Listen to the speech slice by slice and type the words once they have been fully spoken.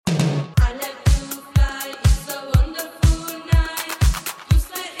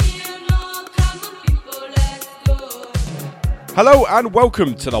Hello and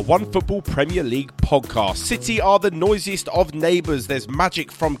welcome to the OneFootball Premier League podcast. City are the noisiest of neighbours. There's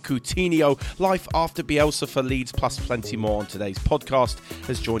magic from Coutinho, life after Bielsa for Leeds, plus plenty more on today's podcast.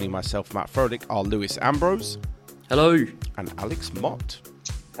 As joining myself, Matt Frohlich, are Lewis Ambrose. Hello. And Alex Mott.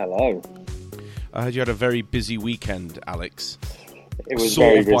 Hello. I heard you had a very busy weekend, Alex. It was sort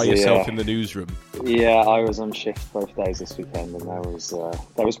very of by busy, yourself yeah. in the newsroom. Yeah, I was on shift both days this weekend, and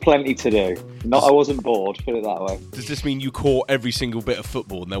there was plenty to do. I wasn't bored, put it that way. Does this mean you caught every single bit of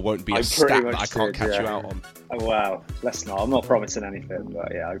football and there won't be a stat that I can't catch you out on? Oh, wow, let's not. I'm not promising anything,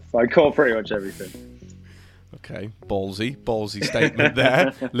 but yeah, I caught pretty much everything. Okay, ballsy statement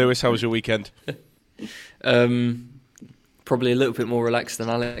there. Lewis, how was your weekend? Probably a little bit more relaxed than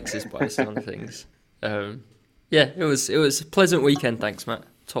Alex's by the sound of things. Yeah, it was a pleasant weekend, thanks, Matt.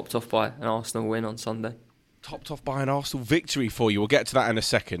 Topped off by an Arsenal win on Sunday. Topped off by an Arsenal victory for you. We'll get to that in a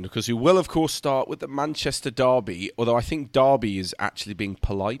second, because we will, of course, start with the Manchester derby, although I think derby is actually being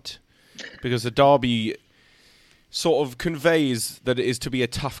polite, because the derby sort of conveys that it is to be a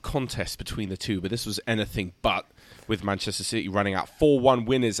tough contest between the two, but this was anything but, with Manchester City running out 4-1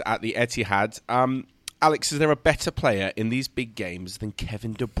 winners at the Etihad. Alex, is there a better player in these big games than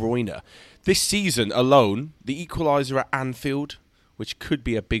Kevin De Bruyne? This season alone, the equaliser at Anfield, which could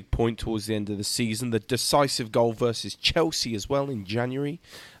be a big point towards the end of the season, the decisive goal versus Chelsea as well in January,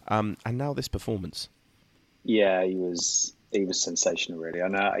 and now this performance. Yeah, he was sensational, really. I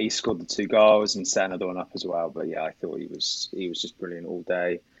know he scored the 2 goals and set another one up as well, but yeah, I thought he was just brilliant all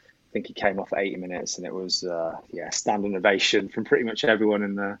day. I think he came off 80 minutes, and it was standing ovation from pretty much everyone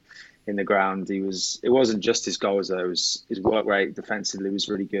in the ground. It wasn't just his goals though. It was his work rate defensively was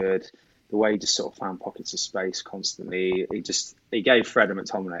really good. The way he just sort of found pockets of space constantly. He gave Fred and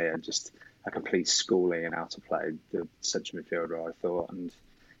McTominay just a complete schooling in how to play the central midfielder, I thought. And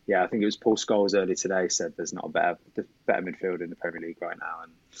yeah, I think it was Paul Scholes earlier today said there's not a better midfielder in the Premier League right now.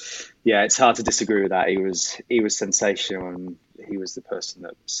 And yeah, it's hard to disagree with that. He was sensational, and he was the person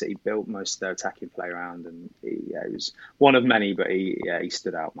that City built most of their attacking play around. And he was one of many, but he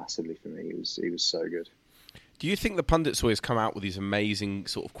stood out massively for me. He was so good. Do you think the pundits always come out with these amazing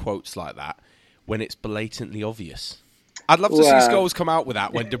sort of quotes like that when it's blatantly obvious? I'd love to see Scholes come out with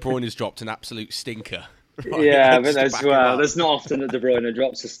that when De Bruyne has dropped an absolute stinker. Right? Yeah, but there's not often that De Bruyne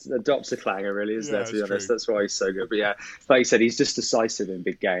drops a clanger, really, is there, to be honest? True. That's why he's so good. But yeah, like you said, he's just decisive in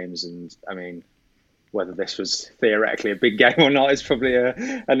big games. And I mean, whether this was theoretically a big game or not is probably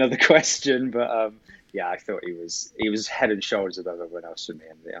another question. But yeah, I thought he was head and shoulders above everyone else for me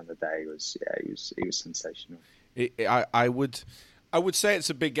on the day. He was sensational. I would say it's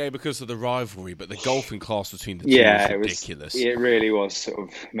a big game because of the rivalry, but the golfing class between the two is ridiculous. It really was sort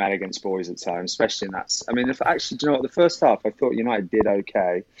of men against boys at times, especially in that. I mean, do you know what? The first half, I thought United did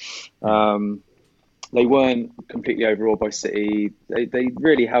okay. They weren't completely overawed by City. They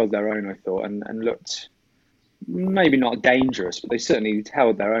really held their own, I thought, and looked maybe not dangerous, but they certainly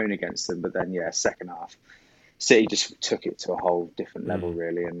held their own against them. But then, second half, City just took it to a whole different level,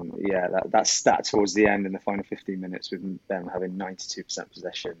 really. And yeah, that stat towards the end in the final 15 minutes with them having 92%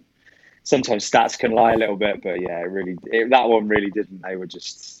 possession. Sometimes stats can lie a little bit, but yeah, that one really didn't. They were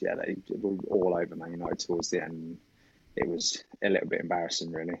just, they were all over Man United towards the end. It was a little bit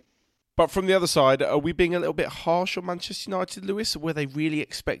embarrassing, really. But from the other side, are we being a little bit harsh on Manchester United, Lewis? Were they really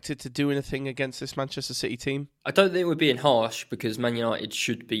expected to do anything against this Manchester City team? I don't think we're being harsh, because Man United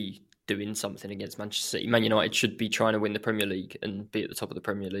should be doing something against Manchester City. Man United should be trying to win the Premier League and be at the top of the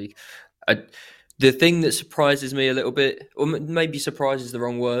Premier League. The thing that surprises me a little bit, or maybe surprise is the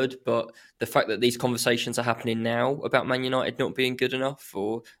wrong word, but the fact that these conversations are happening now about Man United not being good enough,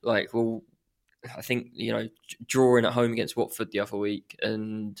 or I think, drawing at home against Watford the other week,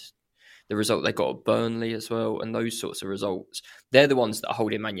 and the result they got at Burnley as well, and those sorts of results, they're the ones that are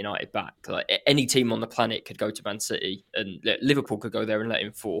holding Man United back. Like, any team on the planet could go to Man City, and Liverpool could go there and let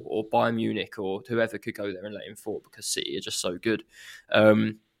him fall, or Bayern Munich, or whoever could go there and let him fall, because City are just so good.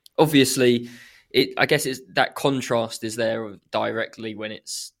 Obviously, I guess it's that contrast is there directly when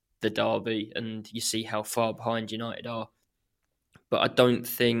it's the derby, and you see how far behind United are. But I don't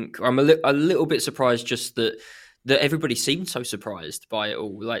think I'm a little bit surprised just that everybody seemed so surprised by it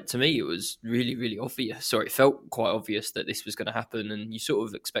all. Like, to me, it was really, really obvious, or it felt quite obvious that this was going to happen, and you sort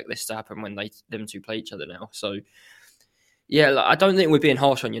of expect this to happen when them two play each other now. So, yeah, I don't think we're being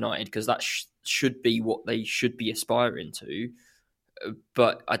harsh on United, because that should be what they should be aspiring to.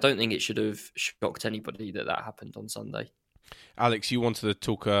 But I don't think it should have shocked anybody that happened on Sunday. Alex, you wanted to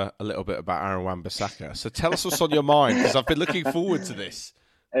talk a little bit about Aaron Wan-Bissaka. So tell us what's on your mind, because I've been looking forward to this.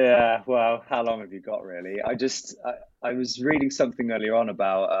 Yeah, well, how long have you got, really? I was reading something earlier on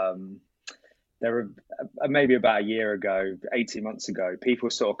about there were maybe about a year ago, 18 months ago, people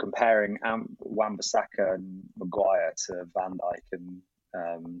were sort of comparing Wan-Bissaka and Maguire to Van Dijk and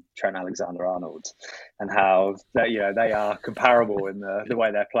Trent Alexander-Arnold, and how they are comparable in the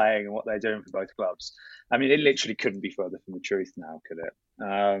way they're playing and what they're doing for both clubs. I mean, it literally couldn't be further from the truth now, could it?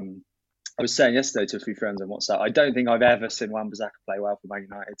 I was saying yesterday to a few friends on WhatsApp, I don't think I've ever seen Wan-Bissaka play well for Man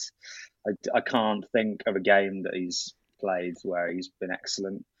United. I can't think of a game that he's played where he's been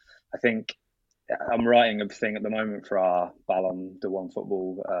excellent. I think I'm writing a thing at the moment for our Ballon de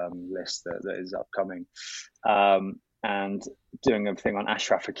Football list that is upcoming, and doing a thing on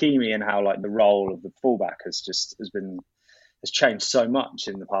Ashraf Hakimi and how like the role of the fullback has changed so much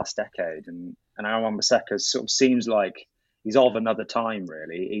in the past decade, and Aaron Wan-Bissaka sort of seems like he's of another time.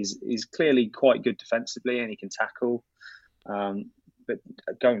 Really, he's clearly quite good defensively and he can tackle, but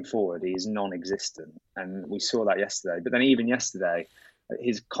going forward he's non-existent, and we saw that yesterday. But then even yesterday,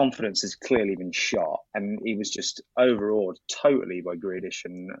 his confidence has clearly been shot, and he was just overawed totally by Grealish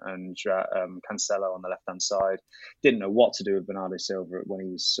and Cancelo on the left-hand side. Didn't know what to do with Bernardo Silva when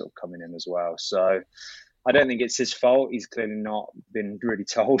he was sort of coming in as well. So I don't think it's his fault. He's clearly not been really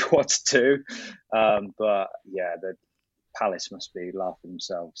told what to do. But yeah, the Palace must be laughing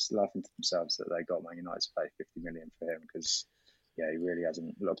to themselves that they got Man United to pay 50 million for him, because yeah, he really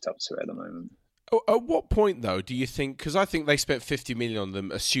hasn't looked up to it at the moment. At what point, though, do you think... Because I think they spent 50 million on them,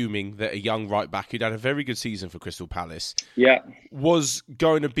 assuming that a young right-back who'd had a very good season for Crystal Palace was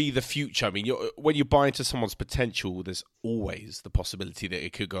going to be the future. I mean, when you buy into someone's potential, there's always the possibility that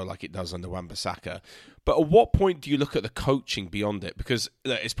it could go like it does under Wan-Bissaka. But at what point do you look at the coaching beyond it? Because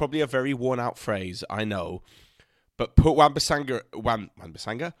it's probably a very worn-out phrase, I know, but put Wan-Bissaka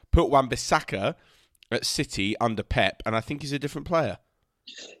at City under Pep, and I think he's a different player.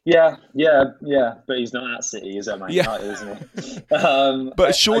 Yeah, but he's not at City, is Man United, isn't he?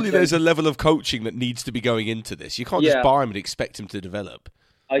 But surely there's a level of coaching that needs to be going into this. You can't just buy him and expect him to develop.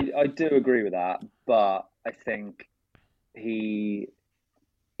 I do agree with that, but I think he's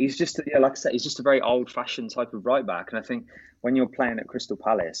just, like I said, he's just a very old-fashioned type of right-back. And I think when you're playing at Crystal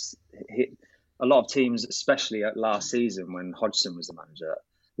Palace, a lot of teams, especially at last season when Hodgson was the manager,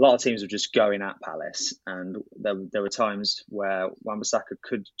 a lot of teams were just going at Palace, and there were times where Wan-Bissaka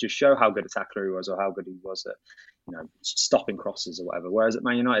could just show how good a tackler he was, or how good he was at, stopping crosses or whatever. Whereas at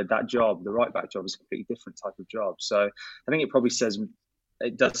Man United, that job, the right back job, is a completely different type of job. So I think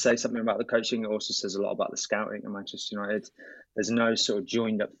it does say something about the coaching. It also says a lot about the scouting at Manchester United. There's no sort of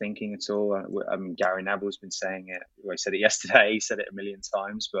joined up thinking at all. Gary Neville's been saying it. He said it yesterday. He said it a million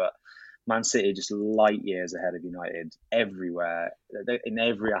times, but Man City just light years ahead of United everywhere, in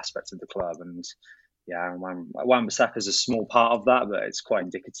every aspect of the club. And yeah, Wan-Bissaka is a small part of that, but it's quite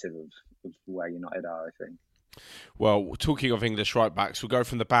indicative of where United are, I think. Well, talking of English right-backs, we'll go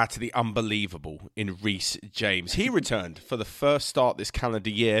from the bad to the unbelievable in Reece James. He returned for the first start this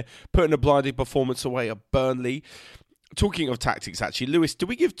calendar year, putting a blinding performance away at Burnley. Talking of tactics, actually, Lewis, do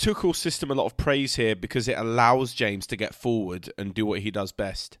we give Tuchel's system a lot of praise here because it allows James to get forward and do what he does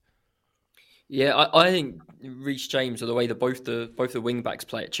best? Yeah, I think Reece James, or the way that both the wing backs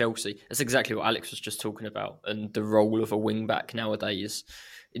play at Chelsea, that's exactly what Alex was just talking about, and the role of a wing back nowadays.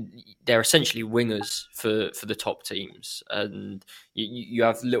 They're essentially wingers for the top teams, and you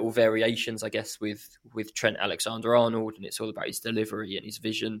have little variations, I guess, with Trent Alexander-Arnold, and it's all about his delivery and his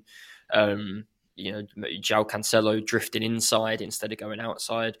vision. João Cancelo drifting inside instead of going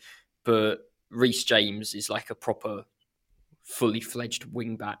outside, but Reece James is like a proper, fully fledged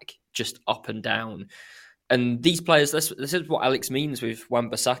wing back, just up and down. And these players, this is what Alex means with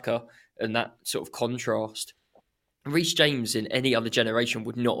Wan-Bissaka and that sort of contrast. Reece James in any other generation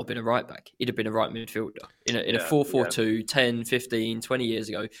would not have been a right back. He'd have been a right midfielder. In a 4-4-2, 10, 15, 20 years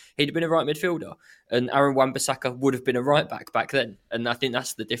ago, he'd have been a right midfielder. And Aaron Wan-Bissaka would have been a right back then. And I think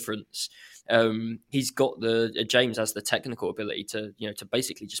that's the difference. He's got James has the technical ability to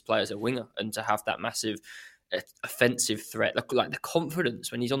basically just play as a winger and to have that massive offensive threat, like the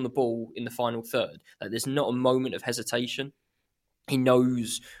confidence when he's on the ball in the final third. Like, there's not a moment of hesitation. He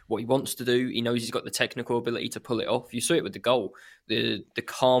knows what he wants to do. He knows he's got the technical ability to pull it off. You saw it with the goal, the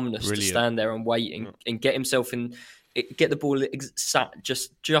calmness to stand there and wait and get himself in, get the ball sat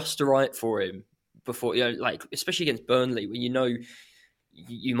just right for him before, especially against Burnley, when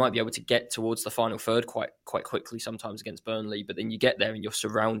you might be able to get towards the final third quite quickly sometimes against Burnley, but then you get there and you're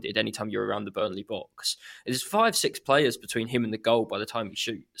surrounded anytime you're around the Burnley box. There's 5-6 players between him and the goal by the time he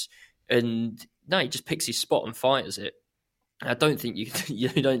shoots, and no, he just picks his spot and fires it. I don't think you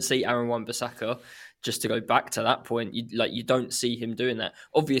don't see Aaron Wan-Bissaka, just to go back to that point, you don't see him doing that.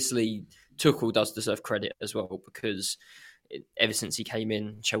 Obviously, Tuchel does deserve credit as well, because ever since he came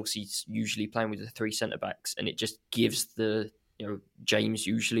in, Chelsea's usually playing with the 3 centre-backs, and it just gives James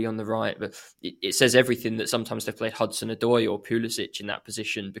usually on the right, but it says everything that sometimes they've played Hudson-Odoi or Pulisic in that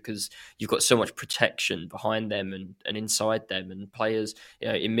position, because you've got so much protection behind them and inside them, and players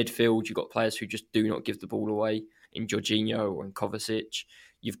in midfield, you've got players who just do not give the ball away in Jorginho or in Kovacic.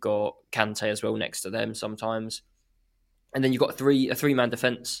 You've got Kante as well next to them sometimes. And then you've got a three-man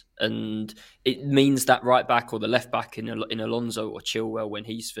defence, and it means that right back or the left back in Alonso or Chilwell, when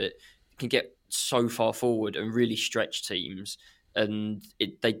he's fit, can get so far forward and really stretch teams, and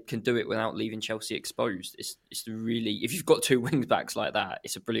they can do it without leaving Chelsea exposed. It's really, if you've got 2 wing backs like that,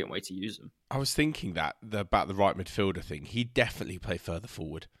 it's a brilliant way to use them. I was thinking about the right midfielder thing. He'd definitely play further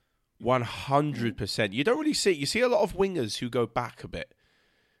forward, 100%. You don't really you see a lot of wingers who go back a bit.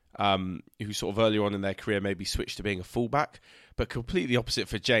 Who sort of earlier on in their career maybe switched to being a fullback, but completely opposite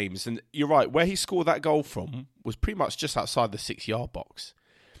for James. And you're right, where he scored that goal from was pretty much just outside the 6-yard box.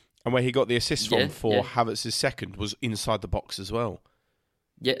 And where he got the assist from for Havertz's second was inside the box as well.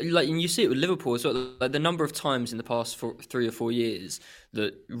 Yeah, and you see it with Liverpool as well. Like the number of times in the past 3 or 4 years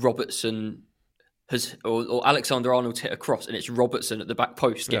that Robertson or Alexander-Arnold hit a cross and it's Robertson at the back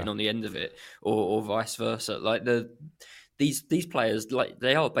post getting on the end of it, or vice versa. Like these players,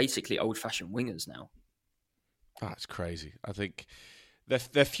 they are basically old-fashioned wingers now. That's crazy. I think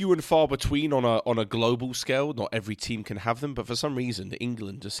they're few and far between on a global scale. Not every team can have them, but for some reason,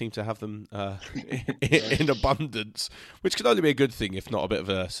 England just seem to have them in abundance, which could only be a good thing, if not a bit of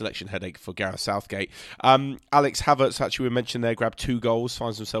a selection headache for Gareth Southgate. Alex Havertz, actually, we mentioned there, grabbed 2 goals,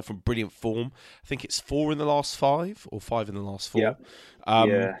 finds himself in brilliant form. I think it's 4 in the last 5 or 5 in the last 4.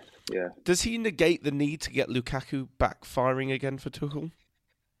 Yeah. Does he negate the need to get Lukaku back firing again for Tuchel?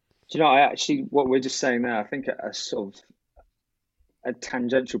 Do you know, what we're just saying there, I think a sort of a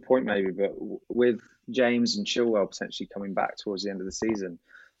tangential point maybe, but with James and Chilwell potentially coming back towards the end of the season,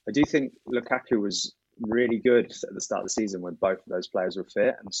 I do think Lukaku was really good at the start of the season when both of those players were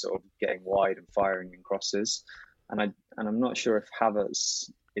fit and sort of getting wide and firing in crosses. And I'm not sure if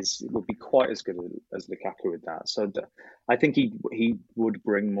Havertz would be quite as good as Lukaku with that. So I think he would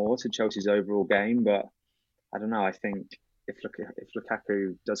bring more to Chelsea's overall game, but I don't know. I think if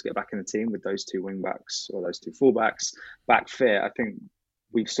Lukaku does get back in the team with those 2 wing backs or those 2 fullbacks back fit, I think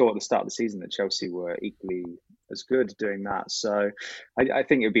we saw at the start of the season that Chelsea were equally as good doing that. So I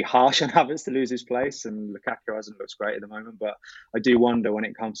think it would be harsh on Havertz to lose his place, and Lukaku hasn't looked great at the moment. But I do wonder when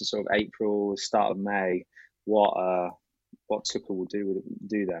it comes to sort of April, start of May, what Tuchel will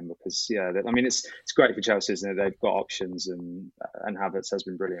do then, because it's great for Chelsea, isn't it? They've got options, and Havertz has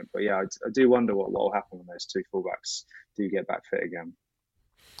been brilliant. But I do wonder what will happen when those 2 fullbacks do get back fit again.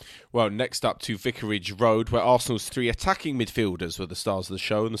 Well, next up to Vicarage Road, where Arsenal's 3 attacking midfielders were the stars of the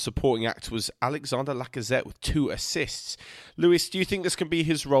show, and the supporting act was Alexander Lacazette with 2 assists. Lewis, do you think this can be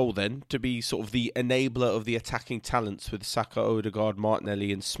his role then, to be sort of the enabler of the attacking talents with Saka, Odegaard,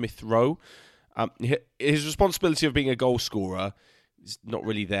 Martinelli and Smith Rowe? His responsibility of being a goal scorer is not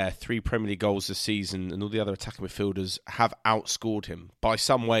really there. 3 Premier League goals this season, and all the other attacking midfielders have outscored him by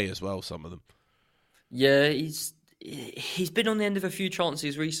some way as well, some of them. Yeah, he's been on the end of a few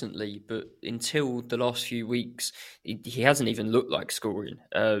chances recently, but until the last few weeks, he hasn't even looked like scoring.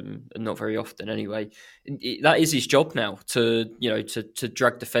 Not very often, anyway. That is his job now, to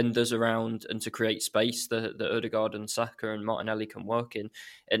drag defenders around and to create space that Odegaard and Saka and Martinelli can work in,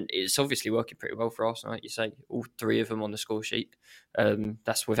 and it's obviously working pretty well for Arsenal. Like you say, all 3 of them on the score sheet.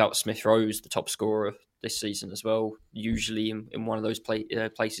 That's without Smith Rowe, the top scorer this season as well. Usually in one of those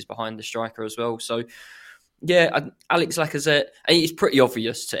places behind the striker as well. So. Yeah, Alex Lacazette, it's pretty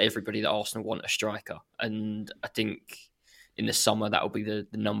obvious to everybody that Arsenal want a striker. And I think in the summer, that'll be the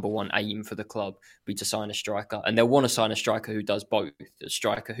number one aim for the club, be to sign a striker. And they'll want to sign a striker who does both. A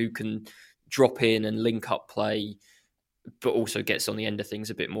striker who can drop in and link up play, but also gets on the end of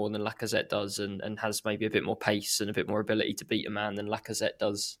things a bit more than Lacazette does, and has maybe a bit more pace and a bit more ability to beat a man than Lacazette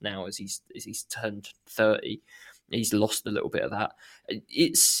does now as he's turned 30. He's lost a little bit of that.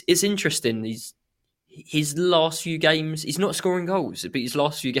 It's interesting. His last few games, he's not scoring goals, but his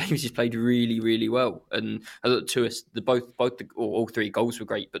last few games he's played really, really well. And I thought all 3 goals were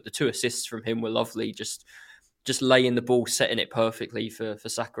great, but the 2 assists from him were lovely. Just laying the ball, setting it perfectly for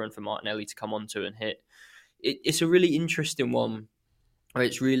Saka and for Martinelli to come onto and hit. It's a really interesting one.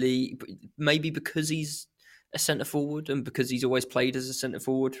 It's really, maybe because he's a centre forward and because he's always played as a centre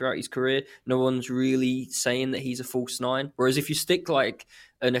forward throughout his career, no one's really saying that he's a false 9. Whereas if you stick like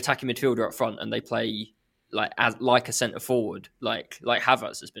an attacking midfielder up front and they play like a centre forward, like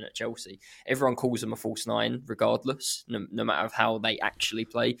Havertz has been at Chelsea. Everyone calls him a false nine, regardless, no matter how they actually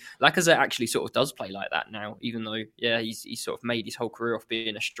play. Lacazette actually sort of does play like that now, even though he's sort of made his whole career off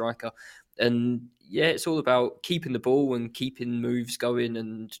being a striker. And it's all about keeping the ball and keeping moves going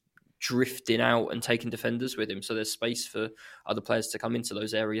and drifting out and taking defenders with him, so there's space for other players to come into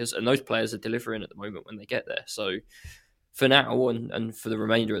those areas, and those players are delivering at the moment when they get there. So for now and for the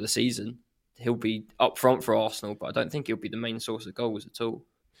remainder of the season, he'll be up front for Arsenal, but I don't think he'll be the main source of goals at all.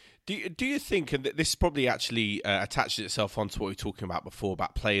 Do you think, and this probably actually attaches itself onto what we were talking about before,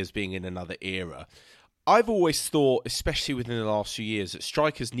 about players being in another era, I've always thought, especially within the last few years, that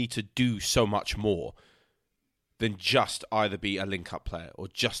strikers need to do so much more than just either be a link-up player or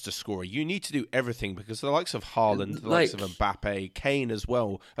just a scorer. You need to do everything, because the likes of Haaland, the likes of Mbappe, Kane as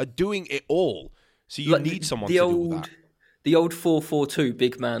well, are doing it all. So you need someone to do all that. The old 4-4-2,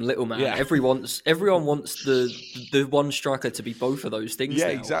 big man, little man. Yeah. Everyone wants the one striker to be both of those things.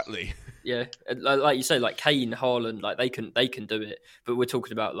 Yeah, now. Exactly. Yeah, like you say, like Kane, Haaland, like they can do it. But we're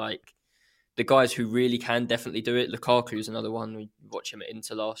talking about like the guys who really can definitely do it. Lukaku's another one. We watched him at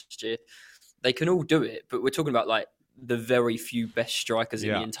Inter last year. They can all do it, but we're talking about like the very few best strikers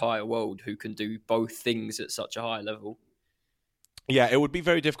in the entire world who can do both things at such a high level. Yeah, it would be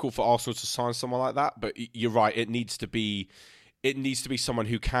very difficult for Arsenal to sign someone like that, but you're right. It needs to be someone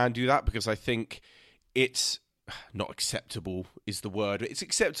who can do that, because I think it's not acceptable is the word. It's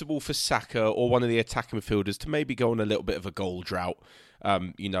acceptable for Saka or one of the attacking midfielders to maybe go on a little bit of a goal drought,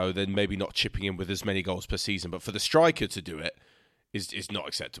 then maybe not chipping in with as many goals per season. But for the striker to do it is not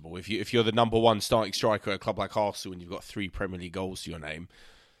acceptable. If you're the number one starting striker at a club like Arsenal and you've got 3 Premier League goals to your name,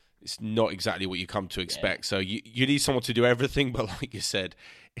 it's not exactly what you come to expect. Yeah. So you need someone to do everything, but like you said,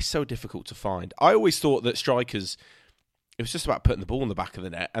 it's so difficult to find. I always thought that strikers, it was just about putting the ball in the back of the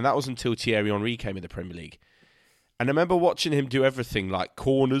net, and that was until Thierry Henry came in the Premier League. And I remember watching him do everything, like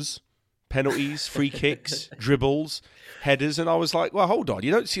corners, penalties, free kicks, dribbles, headers, and I was like, well, hold on.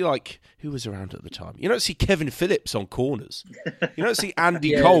 You don't see, like, who was around at the time? You don't see Kevin Phillips on corners. You don't see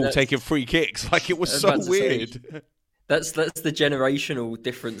Andy Cole taking free kicks. Like, it was so weird. That's the generational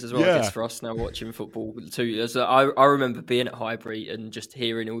difference as well, I guess, for us now watching football too. So I remember being at Highbury and just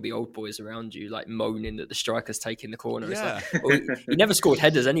hearing all the old boys around you like moaning that the striker's taking the corner. Yeah. It's like, well, he never scored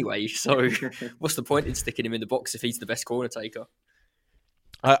headers anyway, so what's the point in sticking him in the box if he's the best corner taker?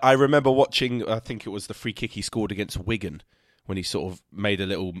 I remember watching, I think it was the free kick he scored against Wigan, when he sort of made a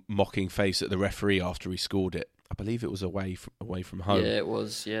little mocking face at the referee after he scored it. I believe it was away from home. Yeah, it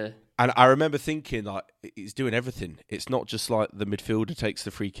was, yeah. And I remember thinking, like, he's doing everything. It's not just like the midfielder takes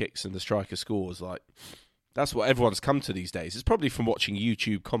the free kicks and the striker scores. Like, that's what everyone's come to these days. It's probably from watching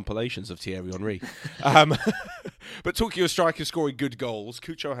YouTube compilations of Thierry Henry. But talking of strikers scoring good goals,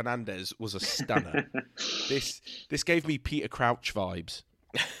 Cucho Hernandez was a stunner. This gave me Peter Crouch vibes.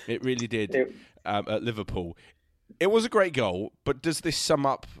 It really did at Liverpool. It was a great goal, but does this sum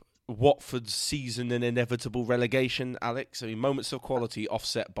up Watford's season and inevitable relegation, Alex? I mean, moments of quality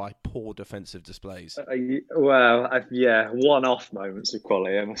offset by poor defensive displays. One-off moments of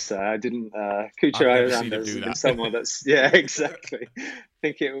quality, I must say. I didn't... Cucho Hernandez has been someone that's... Yeah, exactly. I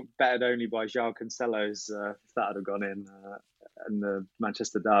think it was bettered only by João Cancelo's if that had gone in the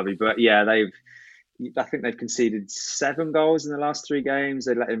Manchester derby. But yeah, I think they've conceded 7 goals in the last 3 games.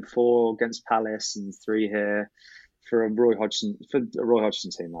 They let in 4 against Palace and 3 here. For a Roy Hodgson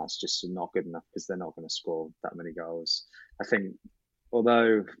team, that's just not good enough, because they're not going to score that many goals. I think,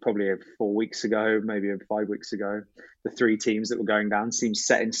 although probably 4 weeks ago, maybe 5 weeks ago, the 3 teams that were going down seemed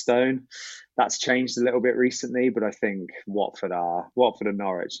set in stone. That's changed a little bit recently, but I think Watford and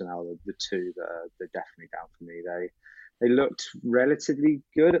Norwich are now the 2 that they're definitely down for me. They looked relatively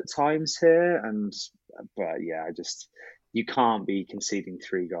good at times here, but yeah, you can't be conceding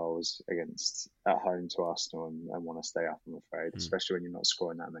 3 goals at home to Arsenal and want to stay up, I'm afraid, especially when you're not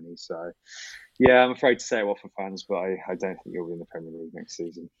scoring that many. So, yeah, I'm afraid to say Watford fans, but I don't think you'll be in the Premier League next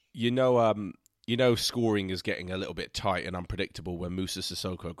season. Scoring is getting a little bit tight and unpredictable when Moussa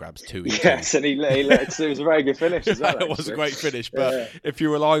Sissoko grabs 2 each. Yes, and it was a very good finish as well. It was a great finish, but if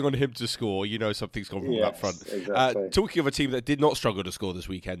you're relying on him to score, something's gone wrong up front. Exactly. Talking of a team that did not struggle to score this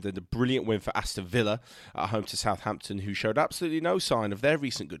weekend, and a brilliant win for Aston Villa at home to Southampton, who showed absolutely no sign of their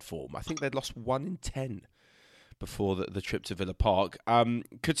recent good form. I think they'd lost 1 in 10 before the trip to Villa Park.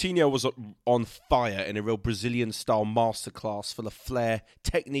 Coutinho was on fire in a real Brazilian-style masterclass full of flair,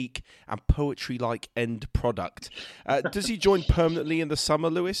 technique, and poetry-like end product. Does he join permanently in the summer,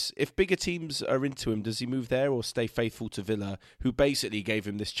 Lewis? If bigger teams are into him, does he move there or stay faithful to Villa, who basically gave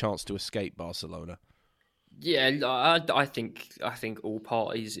him this chance to escape Barcelona? Yeah, I think all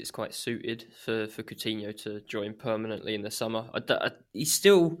parties it's quite suited for Coutinho to join permanently in the summer. He's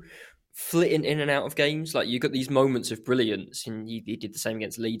still flitting in and out of games. Like you got these moments of brilliance, and he did the same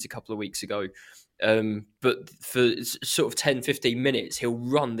against Leeds a couple of weeks ago. But for sort of 10, 15 minutes, he'll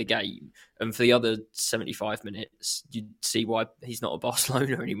run the game, and for the other 75 minutes, you'd see why he's not a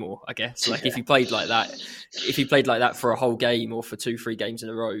Barcelona anymore. I guess like if he played like that for a whole game or for 2-3 games in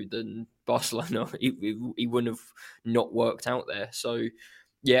a row, then Barcelona he wouldn't have not worked out there. So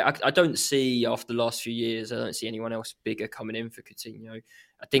yeah, I don't see after the last few years, I don't see anyone else bigger coming in for Coutinho.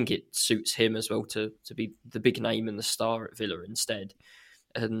 I think it suits him as well to be the big name and the star at Villa instead.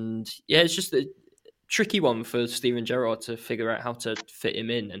 And yeah, it's just a tricky one for Steven Gerrard to figure out how to fit him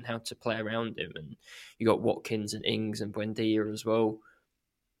in and how to play around him. And you got Watkins and Ings and Buendia as well.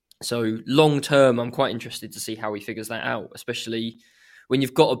 So long term, I'm quite interested to see how he figures that out, especially when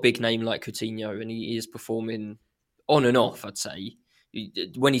you've got a big name like Coutinho and he is performing on and off, I'd say.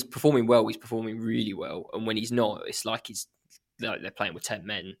 When he's performing well, he's performing really well. And when he's not, it's like they're playing with 10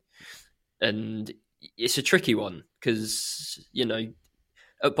 men. And it's a tricky one because,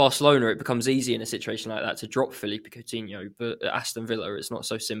 at Barcelona, it becomes easy in a situation like that to drop Philippe Coutinho. But at Aston Villa, it's not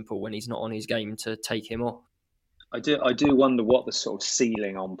so simple when he's not on his game to take him off. I do wonder what the sort of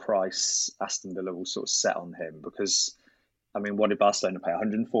ceiling on price Aston Villa will sort of set on him, because I mean, what did Barcelona pay?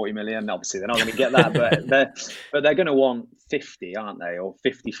 140 million? Obviously, they're not going to get that, but they're going to want 50, aren't they? Or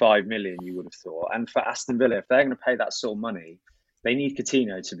 55 million, you would have thought. And for Aston Villa, if they're going to pay that sort of money, they need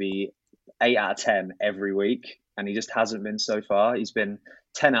Coutinho to be 8 out of 10 every week. And he just hasn't been so far. He's been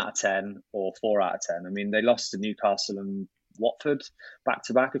 10 out of 10 or 4 out of 10. I mean, they lost to Newcastle and Watford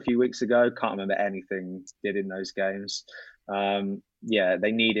back-to-back a few weeks ago. Can't remember anything did in those games. Yeah,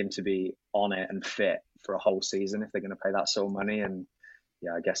 they need him to be on it and fit for a whole season if they're going to pay that sort of money. And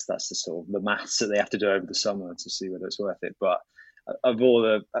yeah, I guess that's the sort of the maths that they have to do over the summer to see whether it's worth it. But of all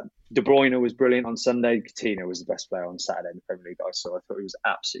the De Bruyne was brilliant on Sunday. Coutinho was the best player on Saturday in the Premier League I saw. I thought he was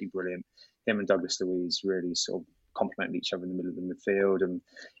absolutely brilliant. Him and Douglas Luiz really sort of complemented each other in the middle of the midfield, and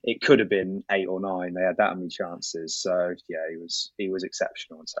it could have been 8 or 9. They had that many chances. So yeah, he was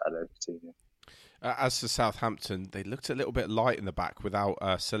exceptional on Saturday, Coutinho. As for Southampton, they looked a little bit light in the back without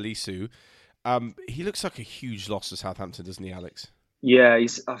Salisu. He looks like a huge loss to Southampton, doesn't he, Alex? Yeah,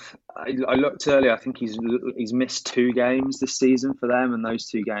 I looked earlier. I think he's missed 2 games this season for them, and those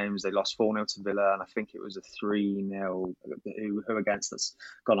 2 games they lost 4-0 to Villa, and I think it was a 3-0 who against that's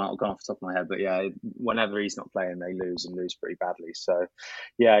gone off the top of my head. But yeah, whenever he's not playing, they lose pretty badly. So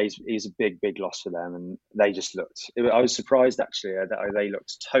yeah, he's a big loss for them, and they just looked. I was surprised actually that they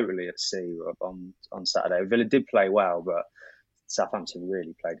looked totally at sea on Saturday. Villa did play well, but Southampton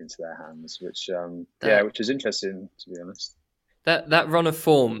really played into their hands, which was interesting, to be honest. That run of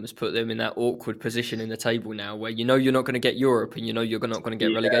form has put them in that awkward position in the table now where you're not going to get Europe and you're not going to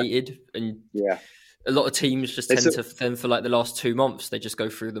get relegated. And a lot of teams just tend to, then for like the last 2 months, they just go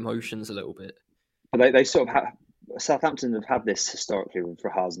through the motions a little bit. But they sort of Southampton have had this historically with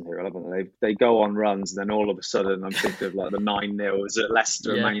Hasenhüttl, haven't they? They go on runs and then all of a sudden, I'm thinking of like the 9-0s at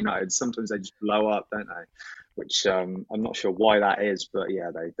Leicester and Man United. Sometimes they just blow up, don't they? Which I'm not sure why that is, but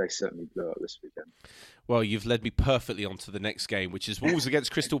yeah, they certainly blew up this weekend. Well, you've led me perfectly on to the next game, which is Wolves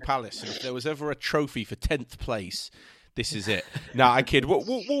against Crystal Palace. And if there was ever a trophy for 10th place, this is it. Nah, I kid.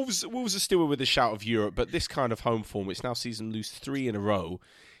 Wolves are still with a shout of Europe, but this kind of home form, which now sees them lose 3 in a row,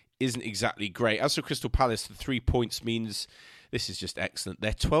 isn't exactly great. As for Crystal Palace, the 3 points means this is just excellent.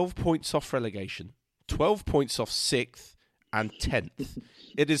 They're 12 points off relegation, 12 points off 6th and 10th.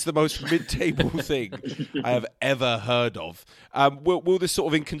 It is the most mid-table thing I have ever heard of. Will this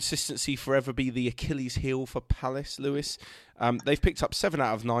sort of inconsistency forever be the Achilles heel for Palace, Lewis? They've picked up 7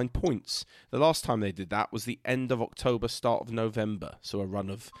 out of 9 points. The last time they did that was the end of October, start of November. So a run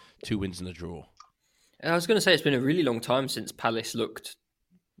of 2 wins and a draw. I was going to say it's been a really long time since Palace looked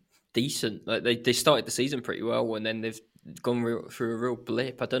decent. Like they started the season pretty well, and then they've gone through a real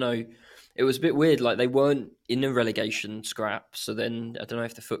blip. I don't know. It was a bit weird. Like they weren't in a relegation scrap, so then I don't know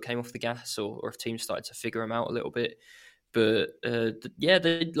if the foot came off the gas or if teams started to figure them out a little bit. But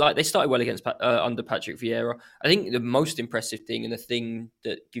they started well against under Patrick Vieira. I think the most impressive thing and the thing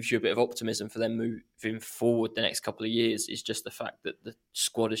that gives you a bit of optimism for them moving forward the next couple of years is just the fact that the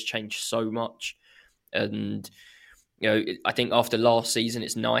squad has changed so much. And I think after last season,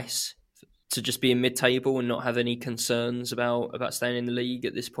 it's nice to just be in mid-table and not have any concerns about staying in the league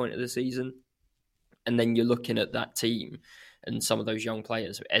at this point of the season. And then you're looking at that team and some of those young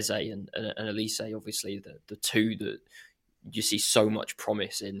players, Eze and Elise, obviously the 2 that you see so much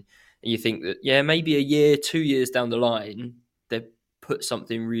promise in. And you think that, maybe a year, 2 years down the line, they're put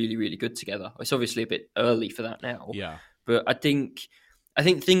something really, really good together. It's obviously a bit early for that now. Yeah. But I think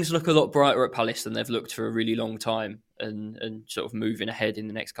things look a lot brighter at Palace than they've looked for a really long time, and sort of moving ahead in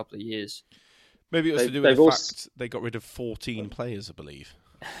the next couple of years. Maybe it was to do with the fact they got rid of 14 players, I believe.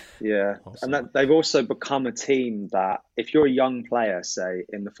 Yeah, and that they've also become a team that if you're a young player, say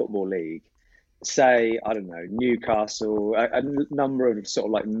in the Football League, say, I don't know, Newcastle, a number of sort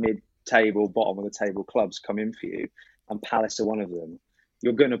of like mid-table, bottom of the table clubs come in for you, and Palace are one of them,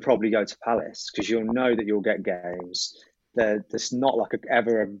 you're going to probably go to Palace because you'll know that you'll get games. There's not like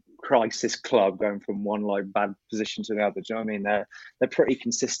ever a crisis club going from one like bad position to the other. Do you know what I mean? They're pretty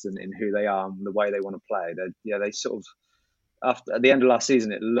consistent in who they are and the way they want to play. They sort of, after at the end of last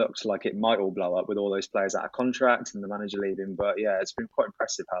season, it looked like it might all blow up with all those players out of contract and the manager leaving. But yeah, it's been quite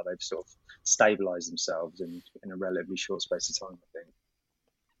impressive how they've sort of stabilised themselves in a relatively short space of time, I think.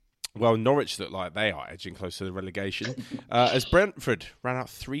 Well, Norwich look like they are edging close to the relegation. As Brentford ran out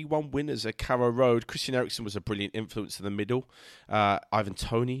 3-1 winners at Carrow Road, Christian Eriksen was a brilliant influence in the middle. Ivan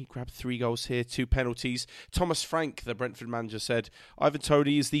Toney grabbed 3 goals here, 2 penalties. Thomas Frank, the Brentford manager, said, Ivan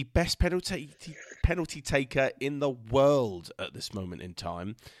Toney is the best penalty taker in the world at this moment in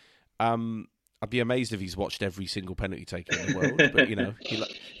time. I'd be amazed if he's watched every single penalty taker in the world, but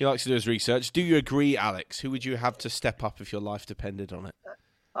he likes to do his research. Do you agree, Alex? Who would you have to step up if your life depended on it?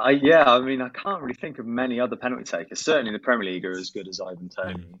 I can't really think of many other penalty takers. Certainly the Premier League are as good as Ivan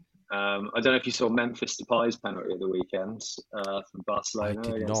Toney. I don't know if you saw Memphis Depay's penalty at the weekend from Barcelona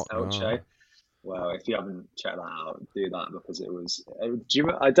against Elche. No. Well, if you haven't checked that out, do that because it was...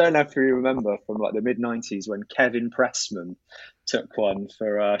 I don't know if you remember from like the mid-90s when Kevin Pressman took one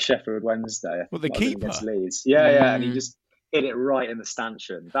for Sheffield Wednesday. Well, the keeper? Against Leeds. Yeah, and he just hit it right in the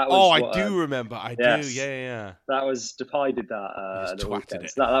stanchion. That was I do remember. I do. Yeah. That was Depay did that at the weekend.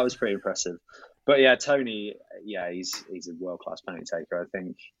 So that was pretty impressive. But yeah, Toney, he's a world-class penalty taker. I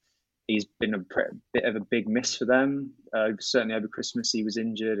think he's been a bit of a big miss for them. Certainly over Christmas he was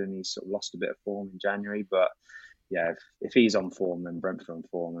injured and he sort of lost a bit of form in January. But yeah, if he's on form, then Brentford on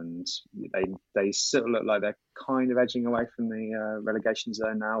form, and they sort of look like they're kind of edging away from the relegation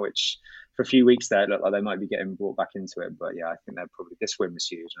zone now, which for a few weeks there it looked like they might be getting brought back into it. But yeah, I think this win was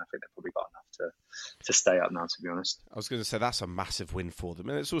huge, and I think they've probably got enough to stay up now, to be honest. I was going to say that's a massive win for them,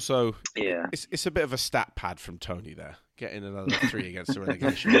 and it's also it's a bit of a stat pad from Toney there, getting another 3 against a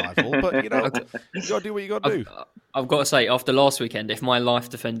relegation rival. But you got to do what you got to do. I've got to say, after last weekend, if my life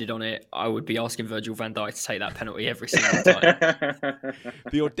depended on it, I would be asking Virgil van Dijk to take that penalty every single time.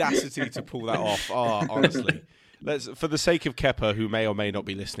 The audacity to pull that off. Honestly. For the sake of Kepa, who may or may not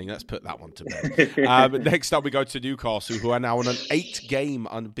be listening, let's put that one to bed. Next up, we go to Newcastle, who are now on an 8-game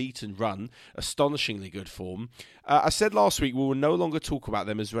unbeaten run. Astonishingly good form. I said last week we will no longer talk about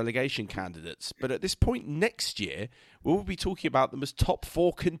them as relegation candidates, but at this point next year, we will be talking about them as top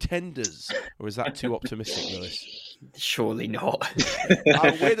 4 contenders. Or is that too optimistic, Lewis? Surely not.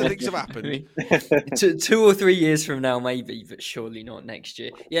 Where do things have happened? 2 or 3 years from now, maybe, but surely not next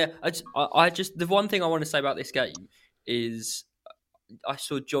year. Yeah, I just the one thing I want to say about this game is I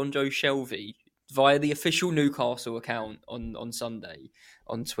saw John Joe Shelby via the official Newcastle account on Sunday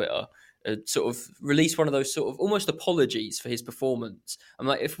on Twitter sort of release one of those sort of almost apologies for his performance. I'm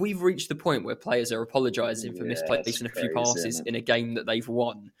like, if we've reached the point where players are apologising for misplacing a few passes in a game that they've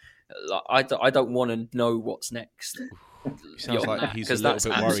won, I don't want to know what's next. Sounds like he's a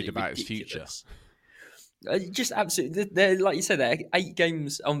little bit worried about his future. Just absolutely, they're like you said, they're 8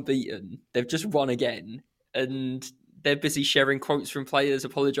 games unbeaten. They've just won again, and they're busy sharing quotes from players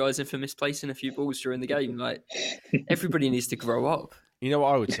apologising for misplacing a few balls during the game. Like, everybody needs to grow up. You know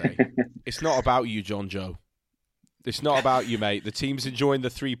what I would say? It's not about you, John Joe. It's not about you, mate. The team's enjoying the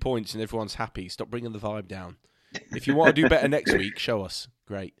 3 points and everyone's happy. Stop bringing the vibe down. If you want to do better next week, show us.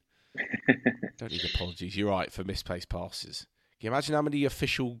 Great. Don't need apologies. You're right, for misplaced passes. Can you imagine how many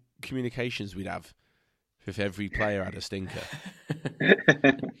official communications we'd have if every player had a stinker?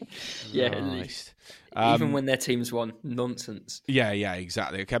 Yeah, at least. Even when their teams won. Nonsense. Yeah,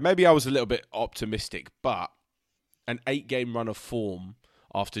 exactly. Okay, maybe I was a little bit optimistic, but an 8-game run of form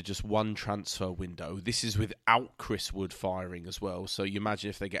after just one transfer window. This is without Chris Wood firing as well. So you imagine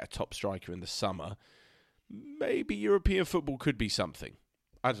if they get a top striker in the summer, maybe European football could be something.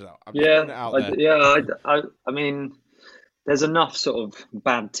 I don't know. I'm putting it out there. I mean, there's enough sort of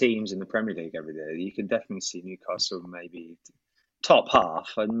bad teams in the Premier League every day. You can definitely see Newcastle maybe top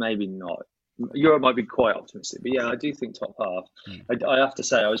half, and maybe not. Europe might be quite optimistic, but yeah, I do think top half. I have to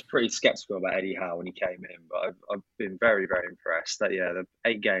say, I was pretty sceptical about Eddie Howe when he came in, but I've been very, very impressed. That the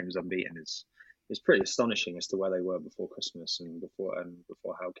 8 games unbeaten is pretty astonishing as to where they were before Christmas and before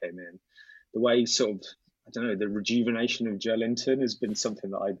Howe came in. The way sort of I don't know, the rejuvenation of Joe Linton has been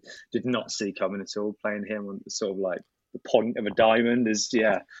something that I did not see coming at all. Playing him on sort of like the point of a diamond is,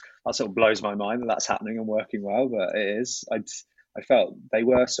 that sort of blows my mind that that's happening and working well. But it is. I felt they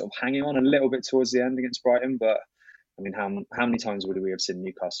were sort of hanging on a little bit towards the end against Brighton, but I mean, how many times would we have seen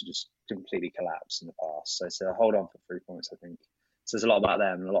Newcastle just completely collapse in the past? So to hold on for 3 points, I think says a lot about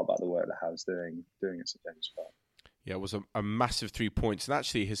them and a lot about the work that Howe's doing at St James Park. Yeah, it was a massive 3 points, and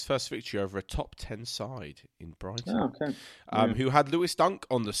actually his first victory over a top 10 side in Brighton, who had Lewis Dunk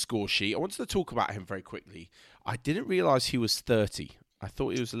on the score sheet. I wanted to talk about him very quickly. I didn't realise he was 30. I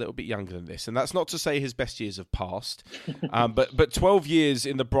thought he was a little bit younger than this, and that's not to say his best years have passed. But 12 years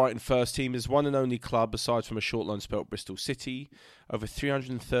in the Brighton first team, his one and only club, aside from a short loan spell at Bristol City, over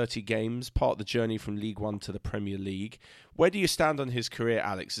 330 games, part of the journey from League One to the Premier League. Where do you stand on his career,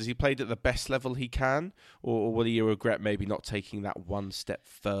 Alex? Has he played at the best level he can, or will you regret maybe not taking that one step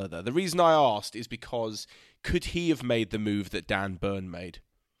further? The reason I asked is because could he have made the move that Dan Burn made?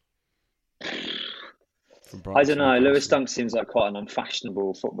 I don't know. Lewis Dunk seems like quite an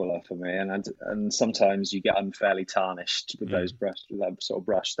unfashionable footballer for me, and sometimes you get unfairly tarnished with those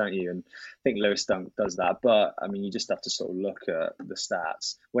brush, don't you? And I think Lewis Dunk does that. But I mean, you just have to sort of look at the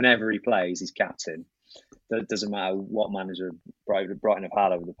stats. Whenever he plays, he's captain. It doesn't matter what manager Brighton have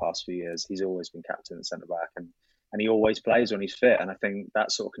had over the past few years. He's always been captain at centre back, and he always plays when he's fit. And I think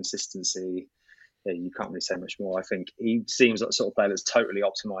that sort of consistency. Yeah, you can't really say much more. I think he seems like the sort of player that's totally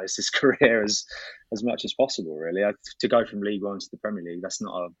optimised his career as much as possible, really. To go from League One to the Premier League, that's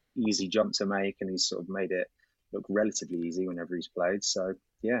not an easy jump to make, and he's sort of made it look relatively easy whenever he's played. So,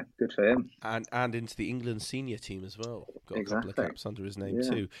 yeah, good for him. And into the England senior team as well. Got a couple of caps under his name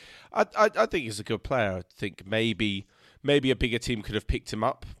too. I think he's a good player. I think maybe a bigger team could have picked him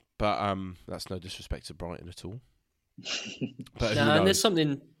up, but that's no disrespect to Brighton at all. But and there's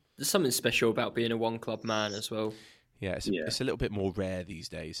something special about being a one-club man as well. Yeah, it's a little bit more rare these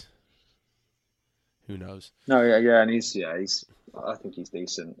days. Who knows? No, and he's I think he's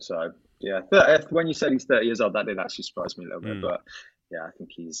decent. So yeah, but when you said he's 30 years old, that did actually surprise me a little bit. But yeah, I think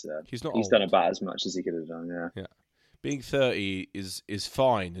he's done about as much as he could have done. Yeah. Being 30 is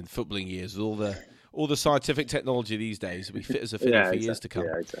fine in footballing years with all the scientific technology these days. We fit as a fiddle for years to come.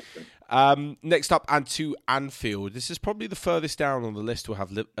 Yeah, exactly. Next up, and to Anfield. This is probably the furthest down on the list to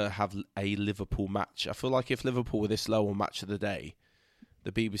have a Liverpool match. I feel like if Liverpool were this low on Match of the Day,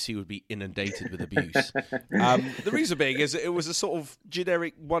 the BBC would be inundated with abuse. The reason being is it was a sort of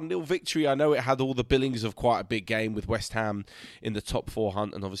generic 1-0 victory. I know it had all the billings of quite a big game with West Ham in the top 4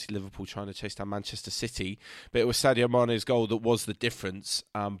 hunt and obviously Liverpool trying to chase down Manchester City. But it was Sadio Mane's goal that was the difference.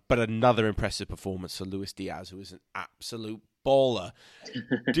 But another impressive performance for Luis Diaz, who is an absolute baller.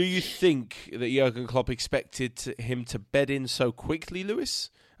 Do you think that Jurgen Klopp expected him to bed in so quickly,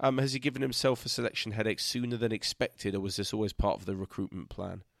 Lewis? Has he given himself a selection headache sooner than expected, or was this always part of the recruitment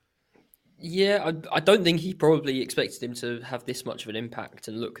plan? Yeah, I don't think he probably expected him to have this much of an impact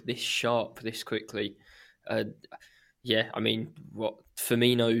and look this sharp this quickly. I mean,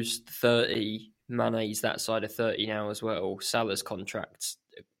 Firmino's 30, Mane's that side of 30 now as well. Salah's contract's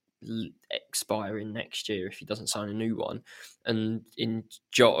expiring next year if he doesn't sign a new one. And in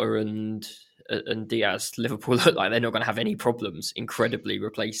Jota and Diaz, Liverpool look like they're not going to have any problems incredibly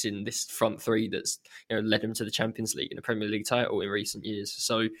replacing this front three that's led them to the Champions League and a Premier League title in recent years.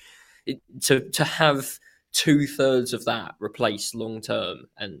 So to have 2/3 of that replaced long term,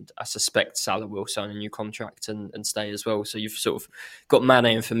 and I suspect Salah will sign a new contract and stay as well. So you've sort of got Mane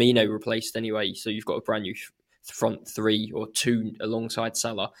and Firmino replaced anyway. So you've got a brand new front 3 or 2 alongside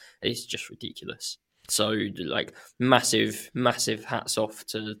Salah. It's just ridiculous. So like massive hats off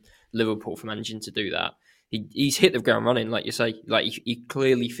to Liverpool for managing to do that. He's hit the ground running, like you say. Like he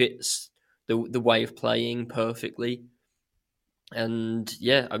clearly fits the way of playing perfectly. And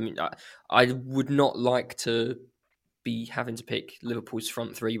yeah, I mean, I would not like to be having to pick Liverpool's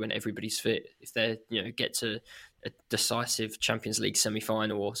front 3 when everybody's fit. If they get to a decisive Champions League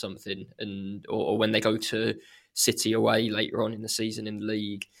semi-final or something, or when they go to City away later on in the season in the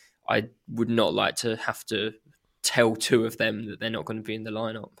league, I would not like to have to tell 2 of them that they're not going to be in the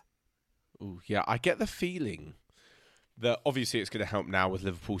lineup. Ooh, yeah, I get the feeling that obviously it's going to help now with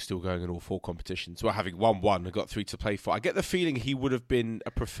Liverpool still going in all 4 competitions. We're having 1-1 and got 3 to play for. I get the feeling he would have been a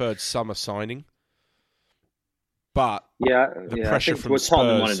preferred summer signing. But the pressure from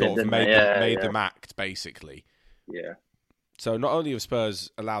Spurs sort of made them act, basically. Yeah. So not only have Spurs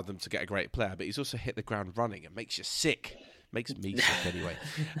allowed them to get a great player, but he's also hit the ground running. It makes you sick. Makes me sick anyway.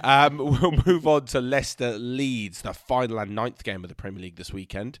 We'll move on to Leicester Leeds, the final and 9th game of the Premier League this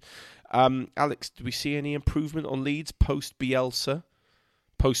weekend. Alex, do we see any improvement on Leeds post Bielsa,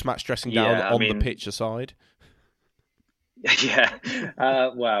 post-match dressing down Yeah, on the pitch aside? Yeah,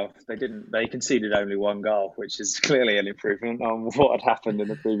 well, they didn't. They conceded only one goal, which is clearly an improvement on what had happened in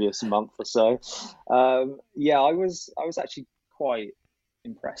the previous month or so. Yeah, I was actually quite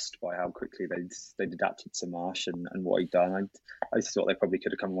impressed by how quickly they'd adapted to Marsh and what he'd done. I thought they probably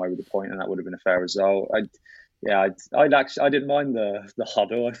could have come away with a point, and that would have been a fair result. I didn't mind the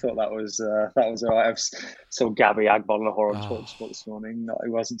huddle. I thought that was all right. I saw Gabby Agbonlahor on Talksport this morning. I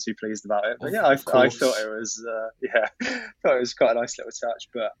wasn't too pleased about it, but yeah, I thought it was thought it was quite a nice little touch.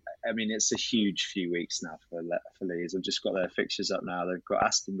 But I mean, it's a huge few weeks now for Leeds. I've just got their fixtures up now. They've got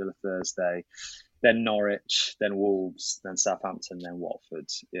Aston Villa Thursday, then Norwich, then Wolves, then Southampton, then Watford.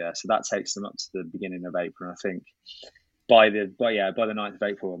 Yeah, so that takes them up to the beginning of April. And I think by the 9th of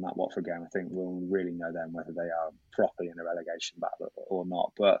April on that Watford game, I think we'll really know then whether they are properly in a relegation battle or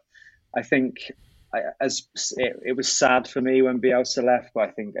not. But I think it was sad for me when Bielsa left, but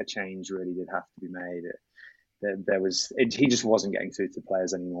I think a change really did have to be made. He just wasn't getting through to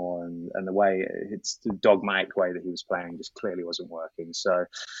players anymore, and it's the dogmatic way that he was playing just clearly wasn't working. So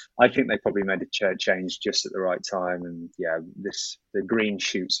I think they probably made a change just at the right time, and yeah, the green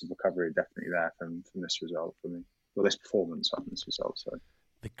shoots of recovery are definitely there from this result for me. Well, this performance on this result, sorry.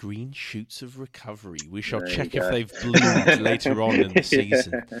 The green shoots of recovery. We shall check if they've bloomed later on in the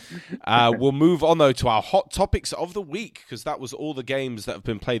season. We'll move on, though, to our hot topics of the week, because that was all the games that have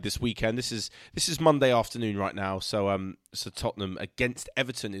been played this weekend. This is Monday afternoon right now, so Tottenham against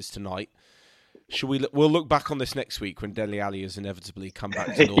Everton is tonight. We'll look back on this next week when Dele Alli has inevitably come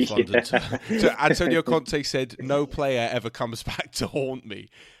back to North London. To Antonio Conte said, "No player ever comes back to haunt me."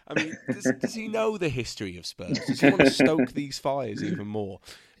 I mean, does he know the history of Spurs? Does he want to stoke these fires even more?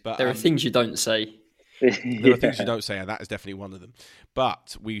 But there are things you don't say. There are things you don't say, and that is definitely one of them.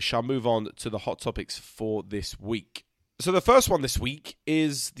 But we shall move on to the hot topics for this week. So the first one this week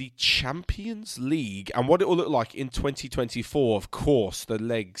is the Champions League and what it will look like in 2024. Of course, the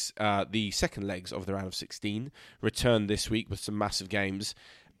second legs of the round of 16 return this week with some massive games.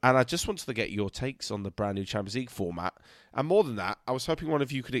 And I just wanted to get your takes on the brand new Champions League format. And more than that, I was hoping one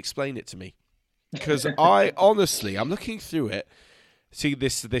of you could explain it to me. Because I'm looking through it, see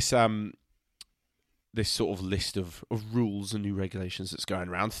this sort of list of rules and new regulations that's going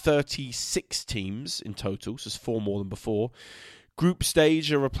around. 36 teams in total, so it's 4 more than before. Group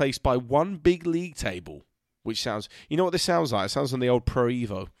stage are replaced by one big league table, which sounds... You know what this sounds like? It sounds on the old Pro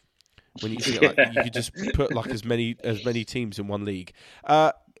Evo. When you could just put like as many teams in one league.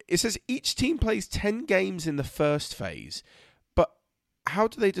 It says each team plays 10 games in the first phase, but how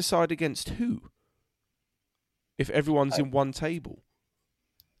do they decide against who? If everyone's in one table?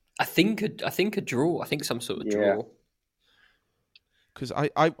 I think a draw. I think some sort of draw. Because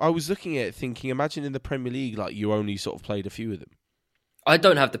I was looking at it thinking, imagine in the Premier League, like you only sort of played a few of them. I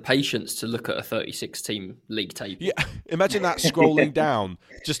don't have the patience to look at a 36-team league table. Yeah, imagine that scrolling down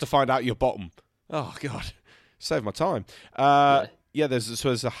just to find out your bottom. Oh, God. Save my time. Yeah, there's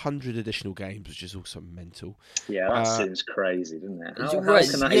 100 additional games, which is also mental. Yeah, that seems crazy, doesn't it? How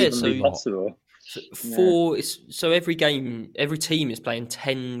can that even be possible? So every team is playing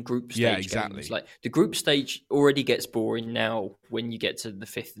 10 group stage games. Like the group stage already gets boring now when you get to the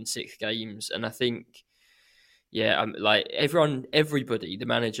 5th and 6th games, and I think, like everybody, the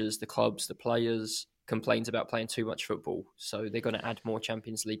managers, the clubs, the players complains about playing too much football, so they're going to add more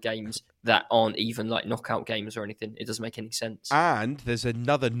Champions League games that aren't even like knockout games or anything. It doesn't make any sense. And there's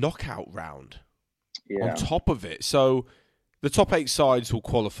another knockout round on top of it, so the top 8 sides will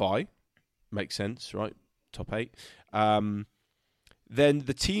qualify. Makes sense, right? Top 8. Then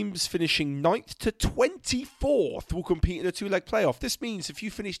the teams finishing 9th to 24th will compete in a 2-leg playoff. This means if you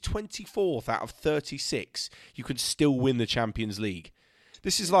finish 24th out of 36, you can still win the Champions League.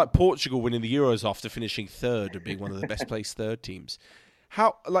 This is like Portugal winning the Euros after finishing 3rd and being one of the best placed 3rd teams.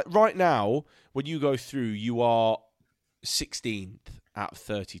 Right now, when you go through, you are 16th out of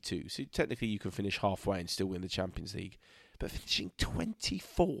 32. So technically you can finish halfway and still win the Champions League. But finishing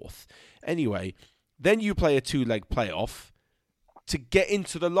 24th. Anyway, then you play a 2-leg playoff to get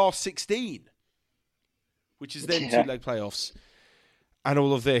into the last 16, which is then 2-leg playoffs and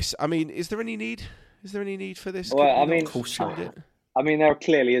all of this. I mean, is there any need? Is there any need for this? Well, I mean, there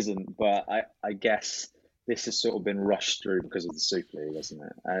clearly isn't, but I guess this has sort of been rushed through because of the Super League, hasn't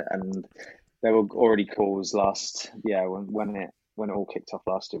it? And there were already calls when it all kicked off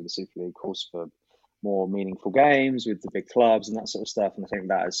last year with the Super League, calls for more meaningful games with the big clubs and that sort of stuff. And I think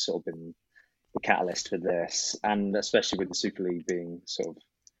that has sort of been the catalyst for this. And especially with the Super League being sort of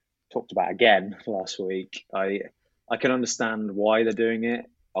talked about again last week, I can understand why they're doing it.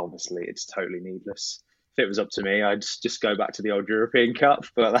 Obviously, it's totally needless. if it was up to me, I'd just go back to the old European Cup.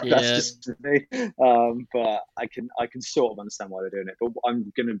 But that's just me. But I can sort of understand why they're doing it. But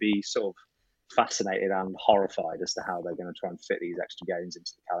I'm going to be sort of fascinated and horrified as to how they're going to try and fit these extra games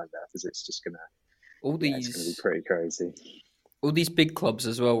into the calendar, because it's just going to it's going to be pretty crazy. All these big clubs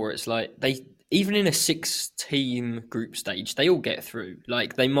as well, where it's like even in a 6-team group stage, they all get through.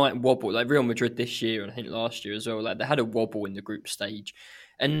 Like they might wobble, like Real Madrid this year, and I think last year as well. Like they had a wobble in the group stage,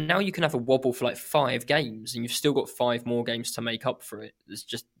 and now you can have a wobble for like 5 games, and you've still got 5 more games to make up for it.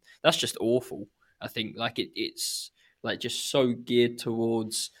 That's just awful. I think like it's like just so geared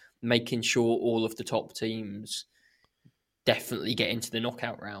towards making sure all of the top teams definitely get into the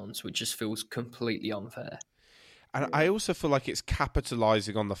knockout rounds, which just feels completely unfair. And I also feel like it's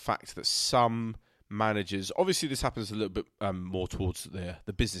capitalising on the fact that some managers, obviously this happens a little bit more towards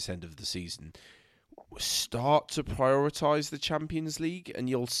the business end of the season, start to prioritise the Champions League, and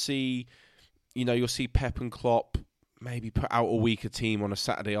you'll see Pep and Klopp maybe put out a weaker team on a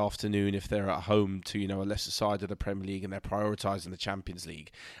Saturday afternoon if they're at home to, a lesser side of the Premier League, and they're prioritising the Champions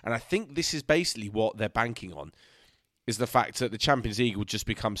League. And I think this is basically what they're banking on, is the fact that the Champions League will just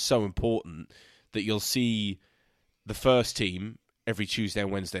become so important that you'll see the first team every Tuesday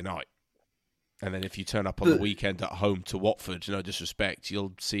and Wednesday night. And then if you turn up on the weekend at home to Watford, no disrespect,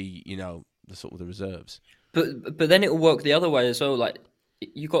 you'll see, the sort of the reserves. But then it'll work the other way as well. Like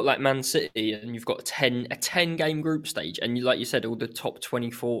you've got like Man City, and you've got a 10-game group stage, and like you said, all the top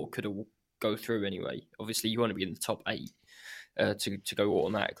 24 could all go through anyway. Obviously, you want to be in the top 8 to go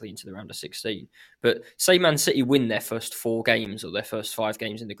automatically into the round of 16. But say Man City win their first 4 games or their first 5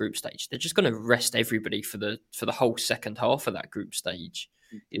 games in the group stage, they're just going to rest everybody for the whole second half of that group stage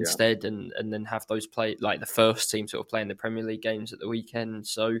instead, and then have those play like the first team sort of playing the Premier League games at the weekend.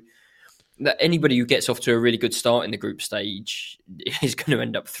 So that anybody who gets off to a really good start in the group stage is going to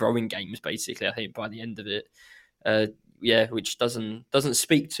end up throwing games, basically, I think, by the end of it. Which doesn't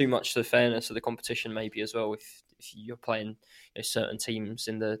speak too much to the fairness of the competition, maybe as well. If you're playing certain teams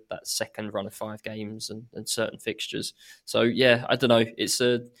in that second run of 5 games and certain fixtures, so I don't know.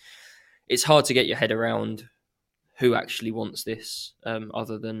 It's hard to get your head around who actually wants this,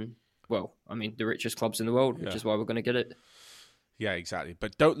 other than the richest clubs in the world, which is why we're going to get it. Yeah, exactly.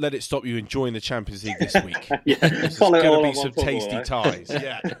 But don't let it stop you enjoying the Champions League this week. There's going to be some tasty ties.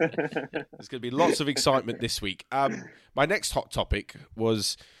 Yeah, there's going to be lots of excitement this week. My next hot topic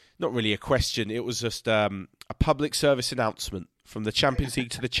was not really a question. It was just a public service announcement from the Champions League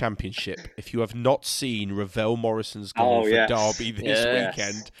to the Championship. If you have not seen Ravel Morrison's goal for Derby this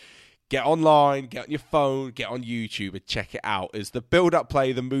weekend, get online, get on your phone, get on YouTube and check it out. As the build-up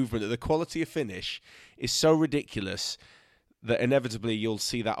play, the movement, the quality of finish is so ridiculous that inevitably you'll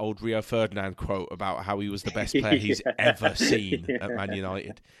see that old Rio Ferdinand quote about how he was the best player he's ever seen at Man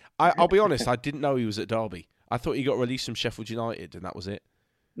United. I'll be honest, I didn't know he was at Derby. I thought he got released from Sheffield United and that was it.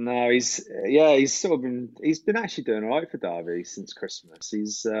 No, he's been actually doing all right for Derby since Christmas.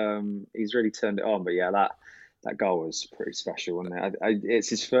 He's really turned it on. But that goal was pretty special, wasn't it? It's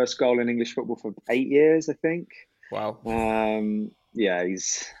his first goal in English football for 8 years, I think. Wow.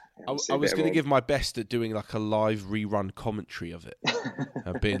 He's. I was going to give my best at doing like a live rerun commentary of it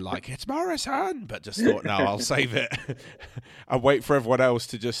and being like, it's Morrison, but just thought, no, I'll save it and wait for everyone else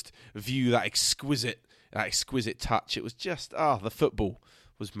to just view that exquisite touch. It was just, the football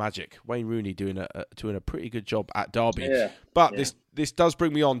was magic. Wayne Rooney doing a pretty good job at Derby. But this does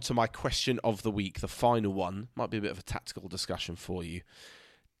bring me on to my question of the week, the final one. Might be a bit of a tactical discussion for you.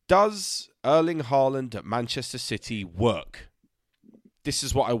 Does Erling Haaland at Manchester City work? This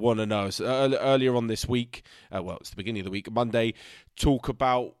is what I want to know. So earlier on this week, it's the beginning of the week, Monday, talk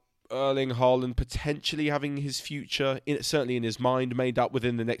about Erling Haaland potentially having his future, certainly in his mind, made up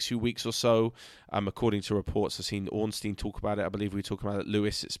within the next few weeks or so. According to reports, I've seen Ornstein talk about it. I believe we were talking about it,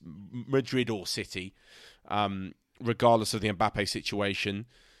 Lewis. It's Madrid or City, regardless of the Mbappe situation.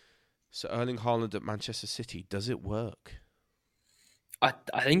 So Erling Haaland at Manchester City, does it work? I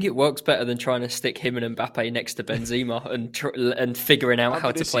think it works better than trying to stick him and Mbappe next to Benzema and figuring out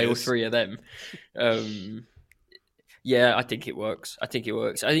how to play all 3 of them. I think it works. I think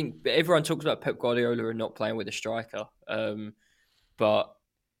everyone talks about Pep Guardiola and not playing with a striker, but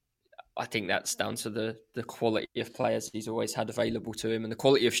I think that's down to the quality of players he's always had available to him and the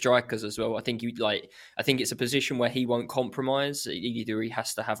quality of strikers as well. I think it's a position where he won't compromise. Either he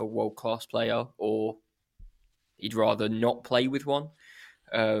has to have a world-class player or he'd rather not play with one.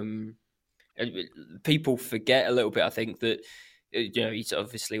 People forget a little bit, I think, that he's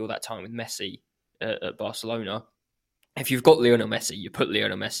obviously all that time with Messi at Barcelona. If you've got Lionel Messi, you put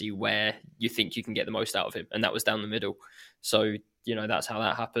Lionel Messi where you think you can get the most out of him, and that was down the middle. So that's how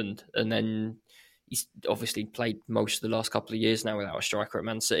that happened. And then he's obviously played most of the last couple of years now without a striker at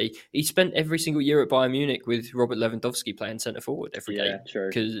Man City. He spent every single year at Bayern Munich with Robert Lewandowski playing centre forward every game.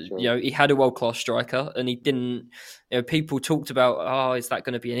 Because he had a world class striker, and he didn't. People talked about, is that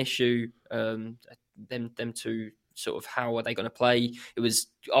going to be an issue? Them two. Sort of how are they going to play? It was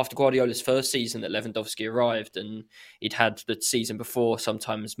after Guardiola's first season that Lewandowski arrived, and he'd had the season before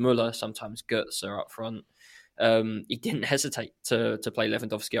sometimes Müller, sometimes Götze up front. He didn't hesitate to play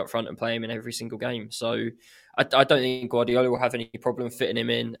Lewandowski up front and play him in every single game. So I don't think Guardiola will have any problem fitting him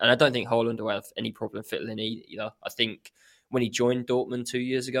in, and I don't think Haaland will have any problem fitting in either. I think when he joined Dortmund 2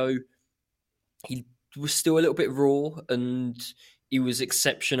 years ago, he was still a little bit raw, and he was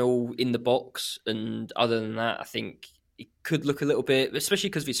exceptional in the box, and other than that, I think he could look a little bit, especially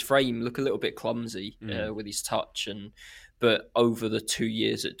because of his frame, look a little bit clumsy with his touch. But over the 2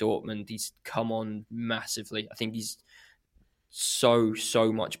 years at Dortmund, he's come on massively. I think he's so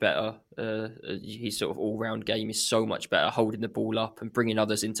much better. His sort of all-round game is so much better, holding the ball up and bringing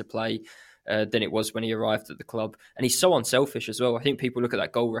others into play than it was when he arrived at the club. And he's so unselfish as well. I think people look at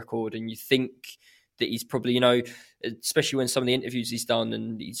that goal record and you think that he's probably, especially when some of the interviews he's done,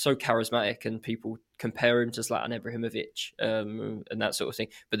 and he's so charismatic and people compare him to Zlatan Ibrahimovic and that sort of thing.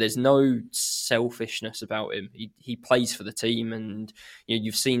 But there's no selfishness about him. He plays for the team, and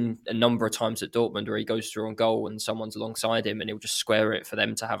you've seen a number of times at Dortmund where he goes through on goal and someone's alongside him and he'll just square it for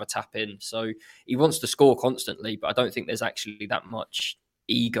them to have a tap in. So he wants to score constantly, but I don't think there's actually that much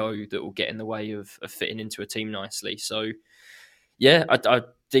ego that will get in the way of fitting into a team nicely. So yeah, I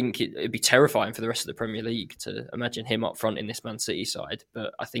think it'd be terrifying for the rest of the Premier League to imagine him up front in this Man City side,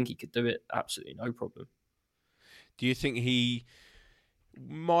 but I think he could do it absolutely no problem. Do you think he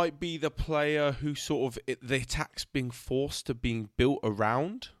might be the player who sort of the attack's being forced to being built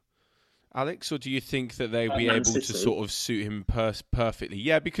around, Alex, or do you think that they'll be able to sort of suit him perfectly?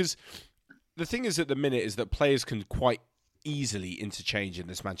 Yeah, because the thing is at the minute is that players can quite easily interchange in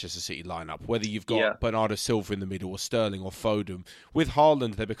this Manchester City lineup, whether you've got Bernardo Silva in the middle or Sterling or Foden. With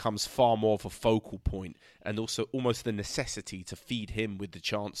Haaland, there becomes far more of a focal point and also almost the necessity to feed him with the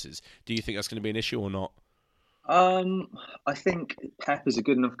chances. Do you think that's going to be an issue or not? I think Pep is a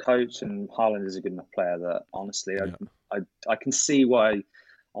good enough coach and Haaland is a good enough player that honestly, I can see why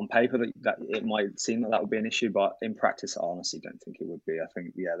on paper that it might seem that would be an issue, but in practice, I honestly don't think it would be. I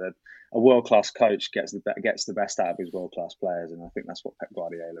think that a world-class coach gets the best out of his world-class players, and I think that's what Pep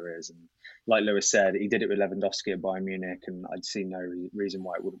Guardiola is. And like Lewis said, he did it with Lewandowski at Bayern Munich, and I'd see no reason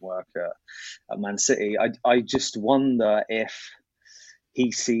why it wouldn't work at Man City. I just wonder if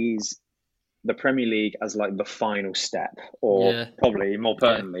he sees the Premier League as like the final step, or probably more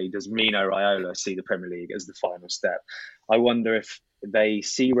pertinently, does Mino Raiola see the Premier League as the final step? I wonder if they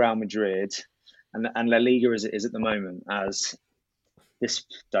see Real Madrid and La Liga as it is at the moment as this,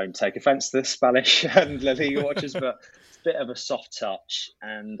 don't take offence to this, Spanish and La Liga watchers, but it's a bit of a soft touch,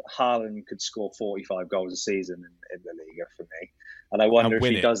 and Haaland could score 45 goals a season in La Liga for me. And I wonder if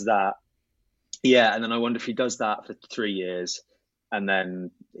he does that. Yeah, and then I wonder if he does that for 3 years and then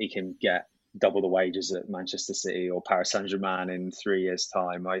he can get double the wages at Manchester City or Paris Saint-Germain in 3 years'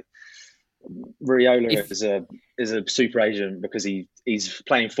 time. Raiola is a super agent because he's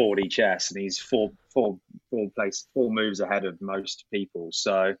playing 4D chess and he's four moves ahead of most people.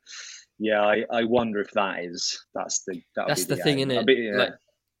 So yeah, I wonder if that's the thing, isn't it?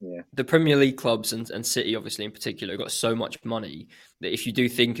 The Premier League clubs and City obviously in particular got so much money that if you do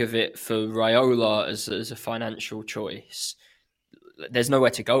think of it for Raiola as a financial choice, there's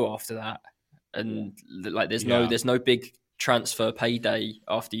nowhere to go after that, and there's no big transfer payday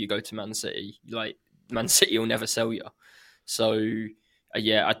after you go to Man City. Like, Man City will never sell you. So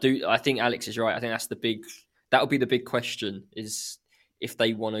I think Alex is right. I think that'll be the big question, is if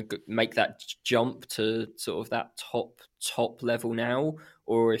they want to make that jump to sort of that top level now,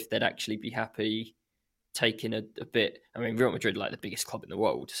 or if they'd actually be happy taking a bit. I mean, Real Madrid are like the biggest club in the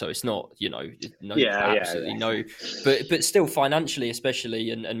world, so it's not, no. But still, financially,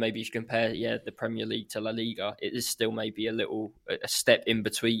 especially, and maybe if you compare, the Premier League to La Liga, it is still maybe a step in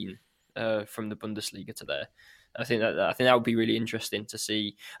between from the Bundesliga to there. I think that would be really interesting to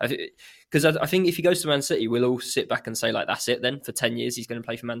see, because I think if he goes to Man City, we'll all sit back and say, like, that's it then, for 10 years he's going to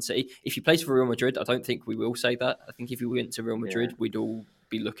play for Man City. If he plays for Real Madrid, I don't think we will say that. I think if he went to Real Madrid, we'd all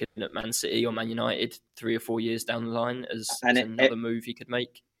be looking at Man City or Man United 3 or 4 years down the line as another move he could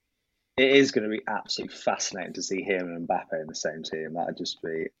make. It is going to be absolutely fascinating to see him and Mbappe in the same team. That would just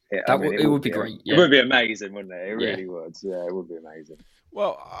be it. It would be great. It would be amazing, wouldn't it? It really would. Yeah, it would be amazing.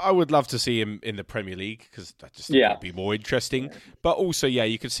 Well, I would love to see him in the Premier League because that just would be more interesting. Yeah. But also,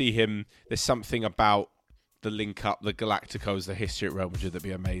 you could see him. There's something about link up, the Galacticos, the history at Real Madrid, that'd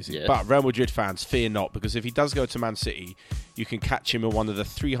be amazing. Yeah. But Real Madrid fans, fear not, because if he does go to Man City, you can catch him in one of the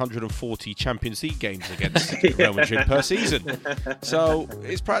 340 Champions League games against Real Madrid per season. So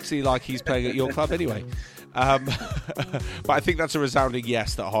it's practically like he's playing at your club anyway. But I think that's a resounding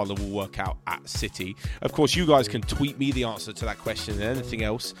yes, that Haaland will work out at City. Of course, you guys can tweet me the answer to that question and anything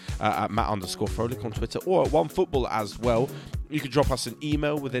else at Matt_Frohlich on Twitter, or at OneFootball as well. You can drop us an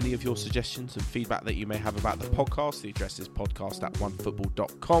email with any of your suggestions and feedback that you may have about the podcast. The address is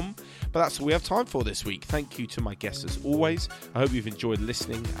podcast@onefootball.com. But that's all we have time for this week. Thank you to my guests as always. I hope you've enjoyed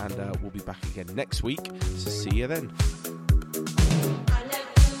listening, and we'll be back again next week. So see you then.